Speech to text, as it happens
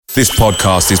This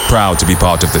podcast is proud to be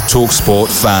part of the TalkSport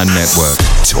Fan Network.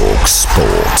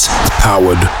 TalkSport.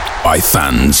 Powered by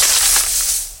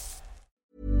fans.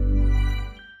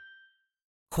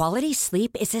 Quality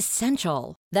sleep is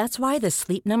essential. That's why the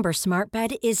Sleep Number Smart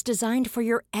Bed is designed for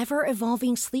your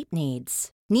ever-evolving sleep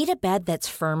needs. Need a bed that's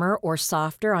firmer or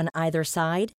softer on either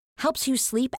side? Helps you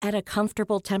sleep at a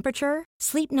comfortable temperature?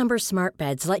 Sleep Number Smart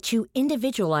Beds let you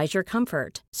individualize your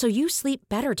comfort, so you sleep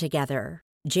better together.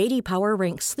 J.D. Power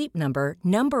ranks Sleep Number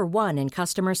number 1 in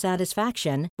customer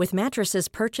satisfaction with mattresses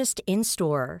purchased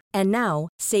in-store. And now,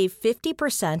 save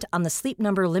 50% on the Sleep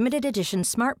Number Limited Edition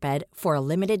Smart Bed for a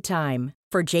limited time.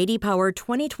 For J.D. Power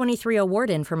 2023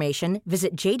 award information,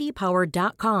 visit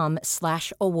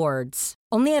jdpower.com/awards.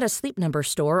 Only at a Sleep Number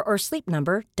store or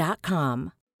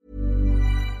sleepnumber.com.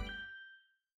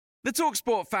 The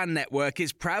TalkSport Fan Network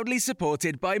is proudly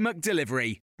supported by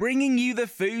McDelivery, bringing you the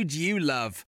food you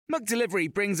love.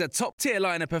 McDelivery brings a top-tier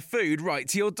lineup of food right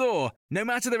to your door. No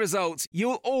matter the result,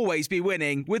 you'll always be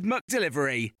winning with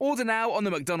McDelivery. Order now on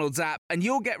the McDonald's app and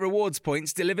you'll get rewards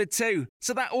points delivered too.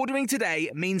 So that ordering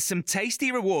today means some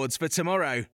tasty rewards for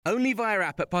tomorrow. Only via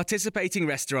app at participating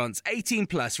restaurants. 18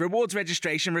 plus. Rewards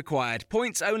registration required.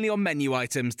 Points only on menu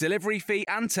items. Delivery fee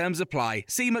and terms apply.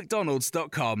 See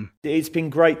mcdonalds.com. It's been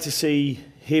great to see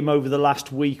him over the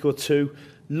last week or two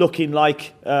looking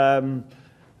like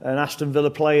an Aston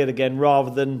Villa player again, rather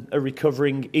than a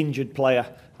recovering injured player.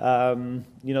 And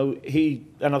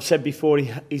I've said before,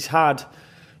 he's had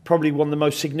probably one of the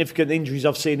most significant injuries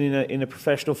I've seen in a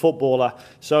professional footballer.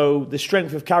 So the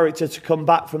strength of character to come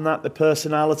back from that, the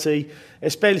personality,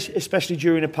 especially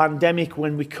during a pandemic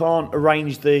when we can't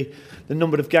arrange the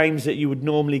number of games that you would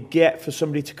normally get for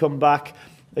somebody to come back,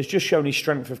 has just shown his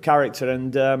strength of character.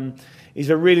 And he's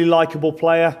a really likeable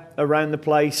player around the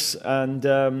place.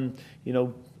 And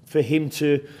for him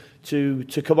to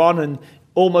come on and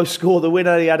almost score the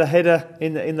winner, he had a header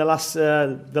in the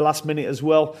last minute as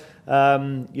well.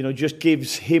 Just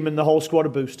gives him and the whole squad a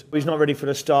boost. He's not ready for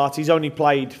the start. He's only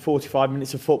played 45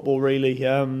 minutes of football, really.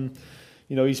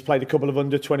 He's played a couple of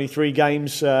under-23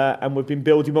 games, and we've been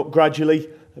building him up gradually.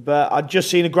 But I'd just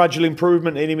seen a gradual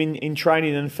improvement in him in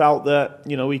training and felt that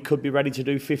he could be ready to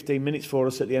do 15 minutes for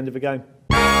us at the end of a game.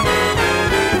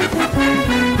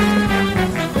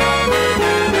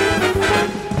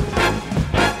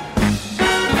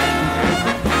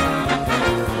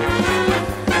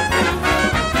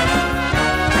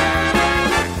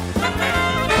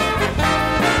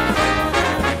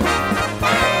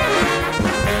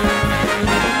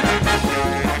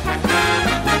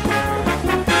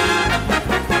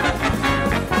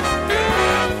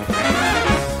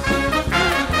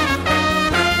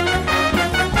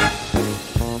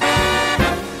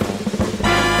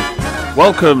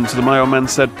 Welcome to the My Old Man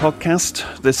Said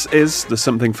podcast. This is the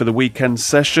Something for the Weekend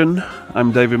session.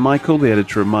 I'm David Michael, the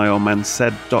editor of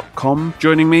myoldmansaid.com.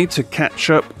 Joining me to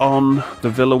catch up on the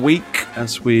Villa week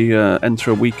as we enter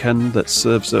a weekend that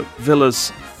serves up Villa's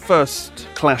first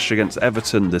clash against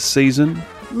Everton this season.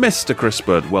 Mr. Chris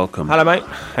Bird, welcome. Hello, mate.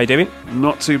 How you doing?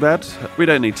 Not too bad. We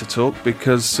don't need to talk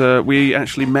because we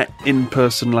actually met in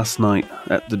person last night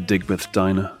at the Digbeth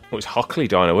Diner. It was Hockley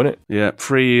Diner, wasn't it? Yeah,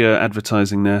 free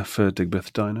advertising there for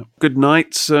Digbeth Diner. Good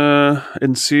night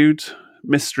ensued.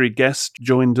 Mystery guest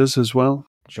joined us as well.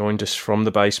 Joined us from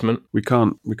the basement. We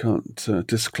can't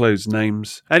disclose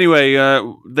names. Anyway,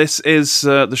 this is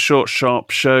the Short Sharp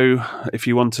Show. If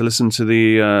you want to listen to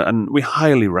and we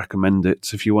highly recommend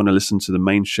it. If you want to listen to the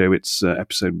main show, it's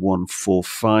episode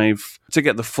 145 to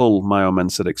get the full My Old Man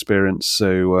Said experience.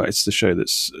 So it's the show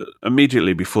that's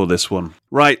immediately before this one.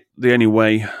 Right, the only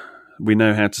way we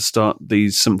know how to start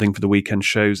these Something for the Weekend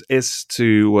shows is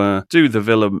to do the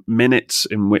Villa Minute,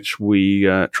 in which we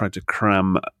try to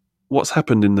cram what's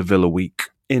happened in the Villa week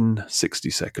in 60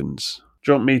 seconds.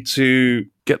 Do you want me to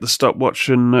get the stopwatch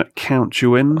and count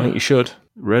you in? I think you should.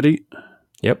 Ready?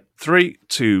 Yep. 3,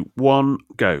 2, 1,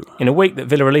 go. In a week that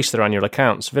Villa released their annual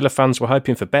accounts, Villa fans were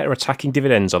hoping for better attacking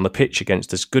dividends on the pitch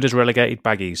against as good as relegated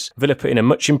Baggies. Villa put in a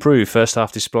much improved first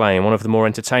half display in one of the more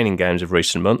entertaining games of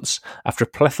recent months. After a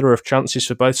plethora of chances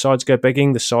for both sides go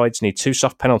begging, the sides need 2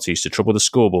 soft penalties to trouble the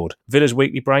scoreboard. Villa's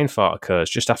weekly brain fart occurs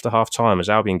just after half-time as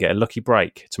Albion get a lucky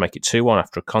break to make it 2-1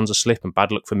 after a Konsa slip and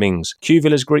bad luck for Mings. Cue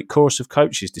Villa's Greek chorus of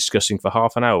coaches discussing for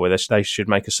half an hour whether they should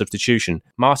make a substitution.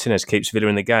 Martinez keeps Villa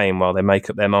in the game while they make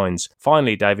up their minds. lines.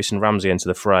 Finally, Davis and Ramsey enter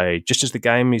the fray. Just as the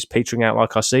game is petering out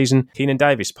like our season, Keenan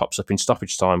Davis pops up in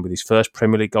stoppage time with his first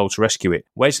Premier League goal to rescue it.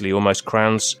 Wesley almost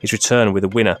crowns his return with a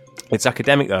winner. It's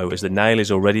academic though, as the nail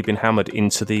has already been hammered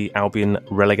into the Albion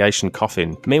relegation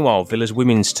coffin. Meanwhile, Villa's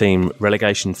women's team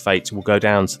relegation fate will go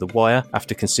down to the wire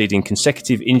after conceding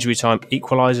consecutive injury time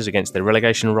equalisers against their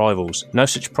relegation rivals. No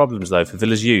such problems though for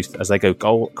Villa's youth as they go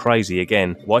goal crazy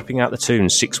again, wiping out the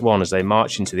Toons 6-1 as they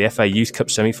march into the FA Youth Cup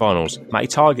semi-finals. Matty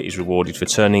Targett is rewarded for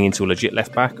turning into a legit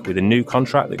left-back with a new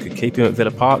contract that could keep him at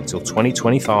Villa Park till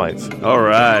 2025. All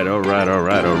right.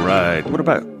 What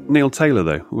about Neil Taylor,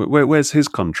 though? Where's his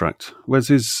contract? Where's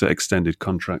his extended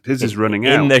contract? His is running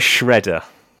out. In the shredder.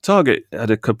 Targett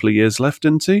had a couple of years left,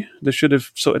 didn't he? They should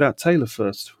have sorted out Taylor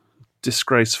first.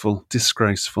 Disgraceful.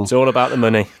 It's all about the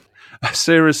money.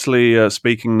 Seriously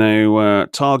speaking now,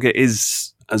 Targett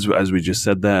is, as we just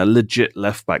said there, a legit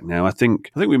left-back now. I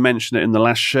think we mentioned it in the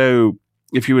last show.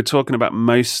 If you were talking about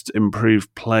most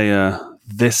improved player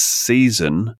this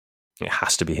season, it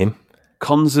has to be him.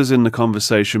 Konsa's in the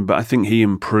conversation, but I think he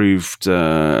improved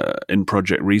in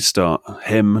Project Restart.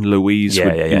 Him, Louise,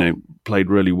 played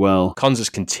really well. Konsa's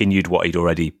continued what he'd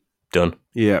already done.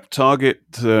 Yeah,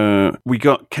 Targett, we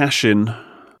got cash in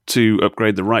to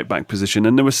upgrade the right-back position,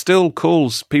 and there were still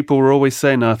calls. People were always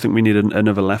saying, I think we need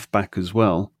another left-back as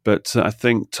well. But I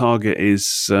think Targett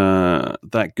is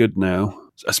that good now.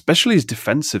 Especially his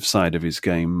defensive side of his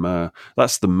game,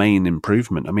 that's the main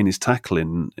improvement. I mean, his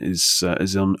tackling is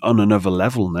on another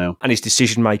level now, and his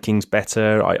decision making's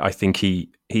better. I think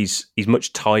he's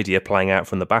much tidier playing out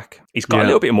from the back. He's got a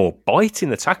little bit more bite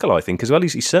in the tackle, I think, as well.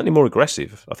 He's certainly more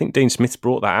aggressive. I think Dean Smith's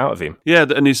brought that out of him. Yeah,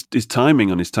 and his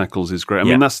timing on his tackles is great. I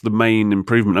mean, that's the main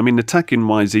improvement. I mean, attacking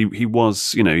wise, he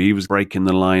was breaking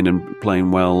the line and playing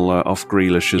well off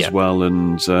Grealish as well,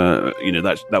 and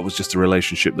that was just a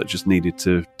relationship that just needed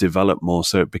to develop more,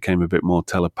 so it became a bit more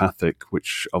telepathic,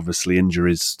 which obviously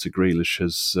injuries to Grealish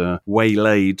has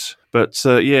waylaid. But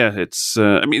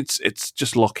it's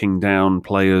just locking down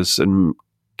players and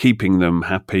keeping them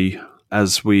happy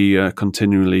as we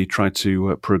continually try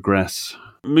to progress.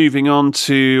 Moving on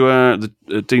to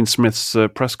Dean Smith's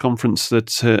press conference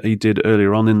that he did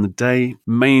earlier on in the day.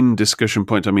 Main discussion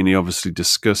point, I mean, he obviously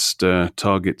discussed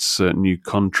Targett's new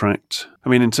contract. I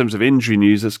mean, in terms of injury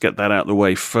news, let's get that out of the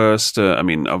way first. I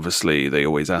mean, obviously, they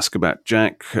always ask about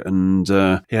Jack, and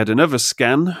he had another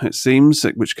scan, it seems,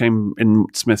 which came, in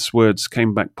Smith's words,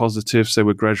 came back positive, so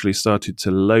we gradually started to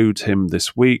load him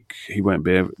this week. He won't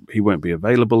be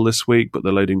available this week, but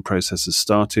the loading process has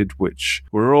started, which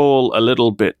we're all a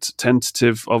little bit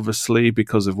tentative, obviously,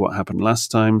 because of what happened last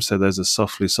time, so there's a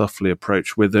softly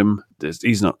approach with him.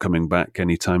 He's not coming back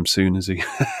anytime soon, is he?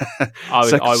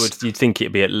 You'd think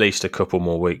it'd be at least a couple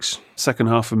more weeks. Second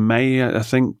half of May, I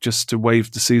think, just to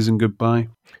wave the season goodbye.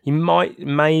 You might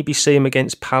maybe see him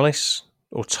against Palace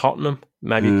or Tottenham.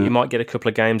 Maybe you might get a couple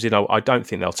of games in. I don't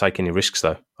think they'll take any risks,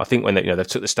 though. I think when they've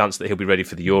took the stance that he'll be ready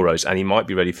for the Euros, and he might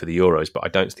be ready for the Euros, but I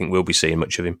don't think we'll be seeing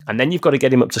much of him. And then you've got to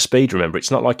get him up to speed, remember. It's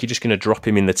not like you're just going to drop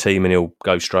him in the team and he'll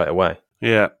go straight away.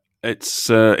 Yeah. It's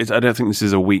I don't think this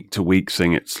is a week-to-week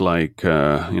thing. It's like,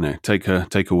 take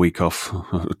a week off,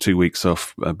 2 weeks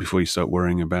off before you start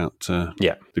worrying about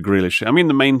the Grealish. I mean,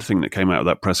 the main thing that came out of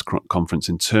that press conference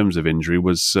in terms of injury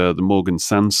was the Morgan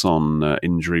Sanson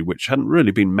injury, which hadn't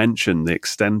really been mentioned, the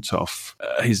extent of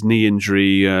his knee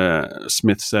injury.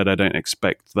 Smith said, I don't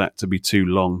expect that to be too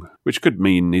long, which could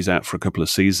mean he's out for a couple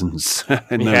of seasons,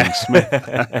 knowing Smith.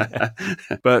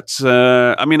 But,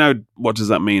 what does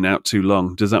that mean, out too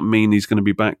long? Does that mean he's going to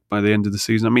be back by the end of the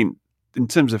season? I mean, in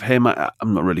terms of him,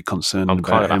 I'm not really concerned. I'm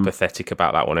kind of apathetic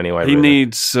about that one anyway. He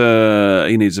needs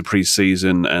a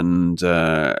pre-season, and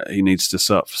he needs to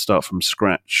start from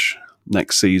scratch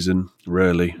next season.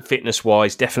 Really,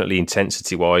 fitness-wise, definitely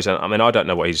intensity-wise. I mean, I don't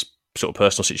know what his sort of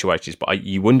personal situation is, but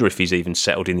you wonder if he's even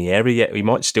settled in the area yet. He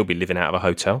might still be living out of a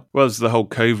hotel. Well, it's the whole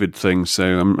COVID thing,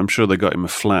 so I'm sure they got him a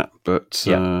flat, but.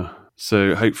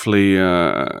 So hopefully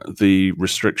the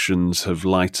restrictions have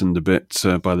lightened a bit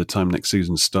by the time next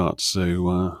season starts.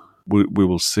 So we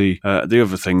will see. The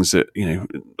other things that,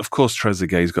 of course,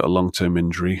 Trezeguet's got a long-term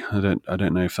injury. I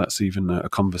don't know if that's even a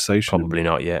conversation. Probably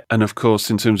not yet. And of course,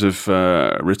 in terms of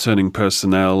returning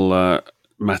personnel,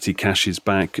 Matty Cash is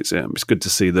back. It's good to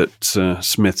see that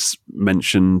Smith's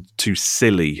mentioned 2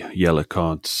 silly yellow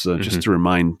cards just to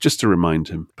remind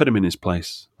him, put him in his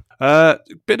place.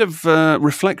 Bit of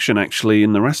reflection, actually,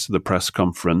 in the rest of the press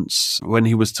conference when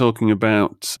he was talking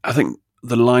about, I think,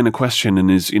 the line of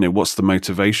questioning is, what's the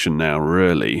motivation now,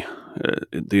 really?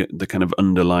 The kind of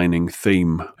underlining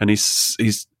theme. And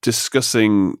he's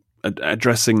discussing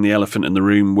addressing the elephant in the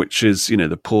room, which is,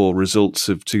 the poor results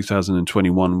of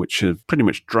 2021, which have pretty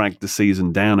much dragged the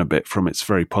season down a bit from its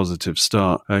very positive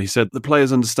start. He said the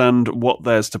players understand what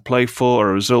there's to play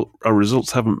for. Our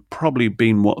results haven't probably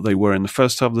been what they were in the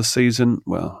first half of the season.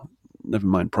 Well, never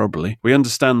mind, probably. We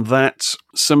understand that.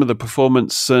 Some of the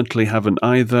performance certainly haven't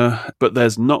either, but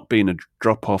there's not been a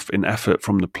drop-off in effort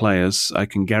from the players. I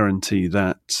can guarantee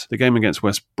that. The game against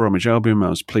West Bromwich Albion, I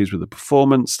was pleased with the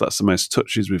performance. That's the most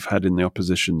touches we've had in the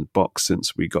opposition box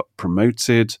since we got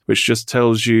promoted, which just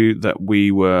tells you that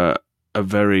we were a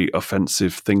very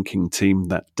offensive thinking team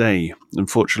that day.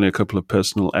 Unfortunately, a couple of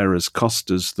personal errors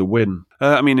cost us the win.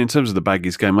 In terms of the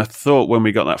Baggies game, I thought when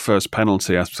we got that first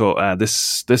penalty, I thought,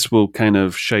 this will kind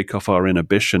of shake off our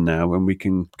inhibition now, and we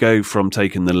can go from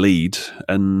taking the lead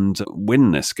and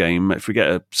win this game. If we get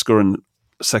a scoring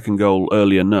second goal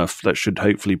early enough, that should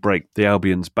hopefully break the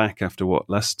Albion's back after what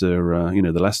Leicester,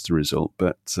 the Leicester result,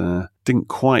 but didn't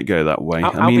quite go that way.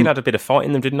 Albion had a bit of fight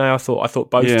in them, didn't they? I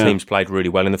thought both teams played really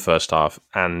well in the first half,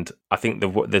 and I think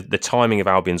the timing of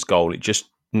Albion's goal, it just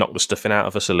knocked the stuffing out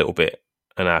of us a little bit,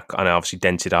 and obviously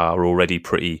dented our already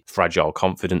pretty fragile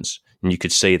confidence, and you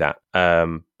could see that.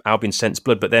 Albion sensed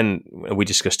blood, but then we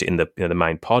discussed it in the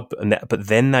main pod. But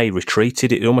then they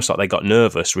retreated. It almost like they got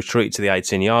nervous, retreated to the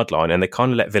 18-yard line, and they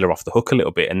kind of let Villa off the hook a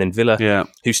little bit. And then Villa,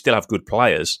 who still have good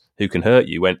players who can hurt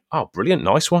you, went, "Oh, brilliant,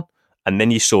 nice one." And then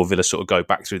you saw Villa sort of go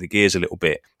back through the gears a little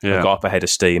bit, and got up ahead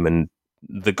of steam, and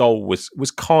the goal was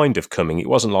kind of coming. It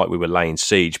wasn't like we were laying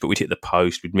siege, but we'd hit the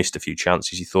post, we'd missed a few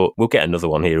chances. You thought, we'll get another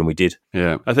one here, and we did.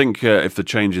 Yeah, I think if the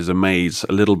changes are made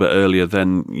a little bit earlier,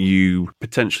 then you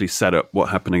potentially set up what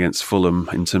happened against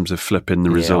Fulham in terms of flipping the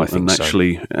result and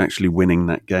actually winning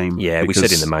that game. Yeah, we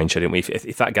said in the main show, didn't we?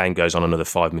 If that game goes on another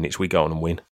 5 minutes, we go on and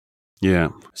win. Yeah.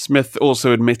 Smith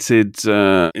also admitted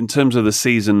in terms of the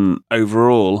season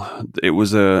overall, it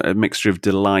was a mixture of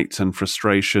delight and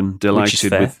frustration.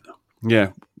 Delighted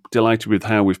with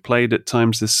how we've played at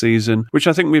times this season, which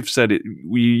I think we've said it.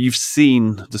 You've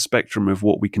seen the spectrum of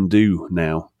what we can do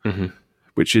now,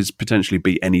 which is potentially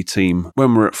beat any team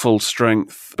when we're at full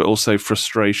strength, but also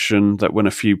frustration that when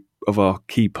a few of our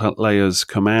key players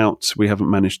come out, we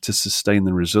haven't managed to sustain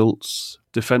the results.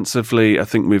 Defensively, I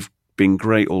think we've been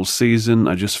great all season.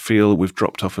 I just feel we've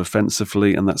dropped off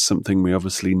offensively, and that's something we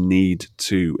obviously need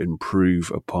to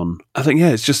improve upon. I think,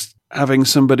 it's just having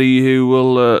somebody who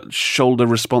will shoulder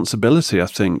responsibility, I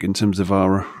think, in terms of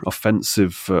our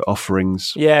offensive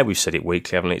offerings. Yeah, we've said it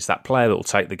weekly, haven't we? It's that player that will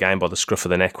take the game by the scruff of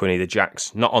the neck when either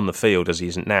Jack's not on the field, as he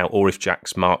isn't now, or if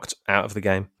Jack's marked out of the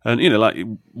game. And, like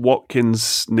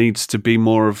Watkins needs to be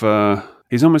more of a...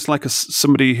 He's almost like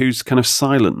somebody who's kind of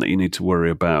silent that you need to worry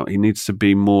about. He needs to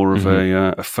be more of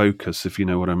a focus, if you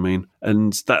know what I mean.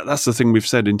 And that's the thing we've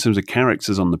said in terms of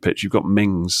characters on the pitch. You've got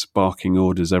Mings barking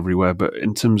orders everywhere, but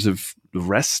in terms of the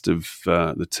rest of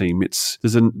the team,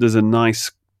 there's a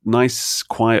nice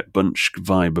quiet bunch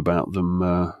vibe about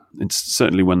them. It's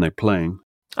certainly when they're playing.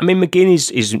 I mean,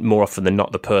 McGinn is more often than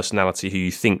not the personality who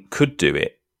you think could do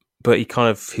it, but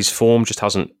his form just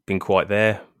hasn't been quite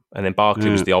there. And then Barkley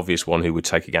was the obvious one who would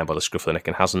take a game by the scruff of the neck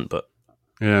and hasn't, but...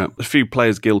 Yeah, a few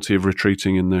players guilty of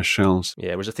retreating in their shells.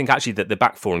 Yeah, whereas I think actually that the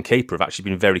back four and keeper have actually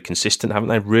been very consistent, haven't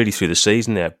they? Really through the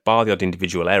season there. Bar the odd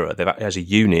individual error, they've as a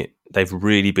unit, they've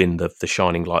really been the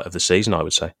shining light of the season, I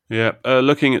would say. Yeah,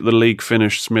 looking at the league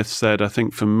finish, Smith said, I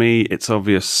think for me, it's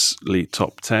obviously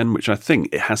top 10, which I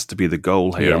think it has to be the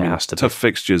goal here. Yeah, it has to tough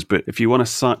fixtures, but if you want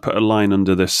to put a line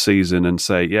under this season and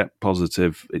say,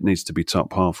 positive, it needs to be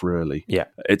top half really. Yeah.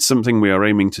 It's something we are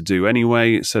aiming to do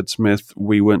anyway, said Smith.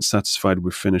 We weren't satisfied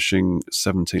with finishing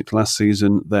 17th last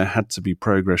season. There had to be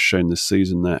progress shown this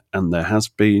season there, and there has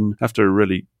been. After a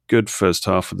really good first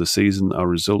half of the season, our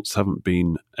results haven't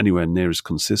been anywhere near as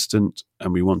consistent,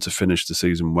 and we want to finish the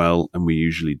season well, and we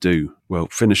usually do. Well,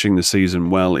 finishing the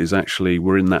season well is actually,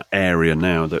 we're in that area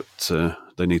now that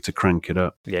they need to crank it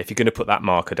up. Yeah, if you're going to put that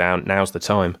marker down, now's the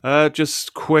time.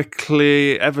 Just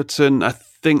quickly, Everton, I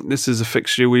think this is a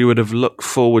fixture we would have looked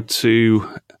forward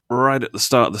to right at the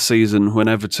start of the season when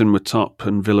Everton were top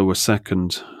and Villa were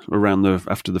second,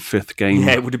 after the fifth game.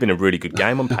 Yeah, it would have been a really good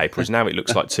game on paper, whereas now it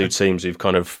looks like two teams who've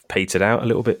kind of petered out a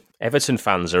little bit. Everton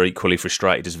fans are equally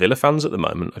frustrated as Villa fans at the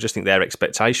moment. I just think their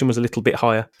expectation was a little bit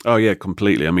higher. Oh yeah,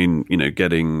 completely. I mean,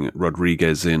 getting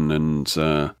Rodriguez in and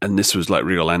this was like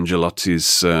real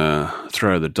Ancelotti's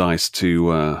throw of the dice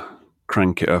to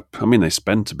crank it up. I mean, they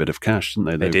spent a bit of cash,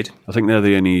 didn't they? They did. I think they're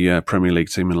the only Premier League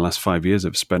team in the last 5 years that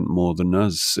have spent more than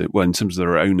us. Well, in terms of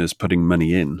their owners putting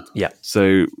money in. Yeah.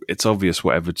 So it's obvious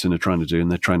what Everton are trying to do,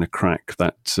 and they're trying to crack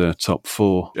that top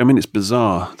four. I mean, it's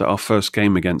bizarre that our first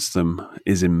game against them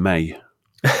is in May.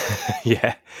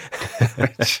 Yeah.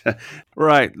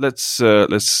 Right, let's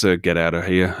get out of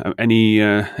here.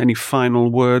 Any final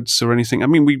words or anything? I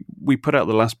mean, we put out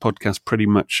the last podcast pretty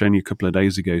much only a couple of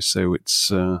days ago, so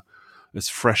it's as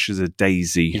fresh as a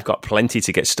daisy. You've got plenty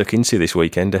to get stuck into this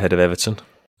weekend ahead of Everton.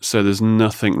 So there's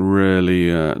nothing really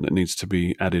that needs to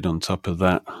be added on top of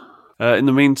that. In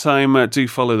the meantime, do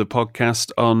follow the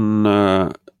podcast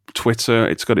on Twitter.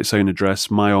 It's got its own address,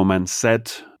 My Old Man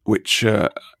Said, which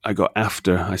I got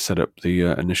after I set up the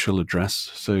initial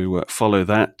address. So follow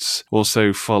that.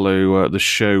 Also follow the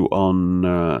show on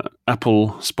Apple,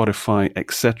 Spotify,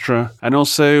 etc. And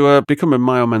also become a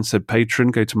My Old Man Said patron.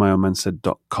 Go to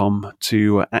myoldmansaid.com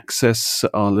to access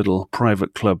our little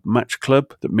private club, Match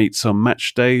Club, that meets on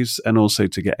match days, and also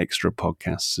to get extra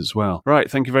podcasts as well. Right,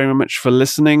 thank you very much for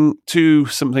listening to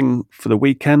Something for the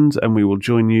Weekend, and we will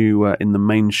join you in the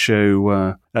main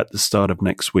show at the start of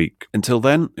next week. Until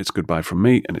then, it's goodbye from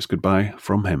me, and it's goodbye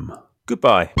from him.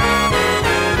 Goodbye.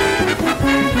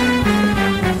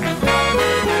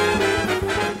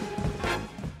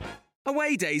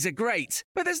 Away days are great,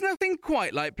 but there's nothing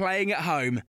quite like playing at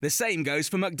home. The same goes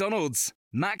for McDonald's.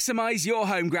 Maximise your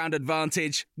home ground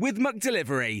advantage with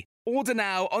McDelivery. Order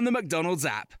now on the McDonald's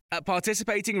app. At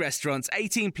participating restaurants,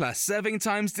 18 plus, serving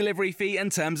times, delivery fee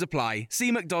and terms apply.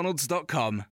 See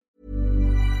mcdonalds.com.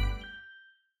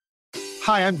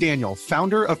 Hi, I'm Daniel,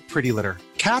 founder of Pretty Litter.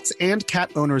 Cats and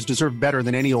cat owners deserve better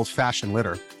than any old-fashioned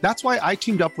litter. That's why I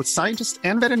teamed up with scientists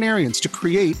and veterinarians to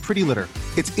create Pretty Litter.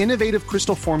 Its innovative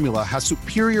crystal formula has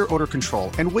superior odor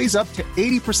control and weighs up to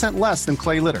 80% less than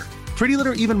clay litter. Pretty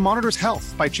Litter even monitors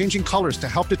health by changing colors to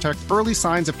help detect early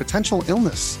signs of potential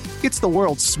illness. It's the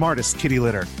world's smartest kitty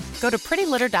litter. Go to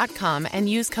prettylitter.com and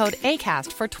use code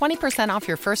ACAST for 20% off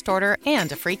your first order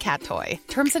and a free cat toy.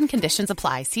 Terms and conditions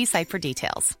apply. See site for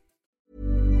details.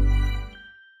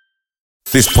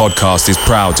 This podcast is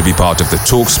proud to be part of the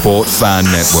TalkSport Fan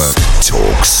Network.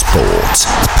 TalkSport.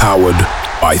 Powered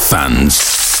by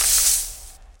fans.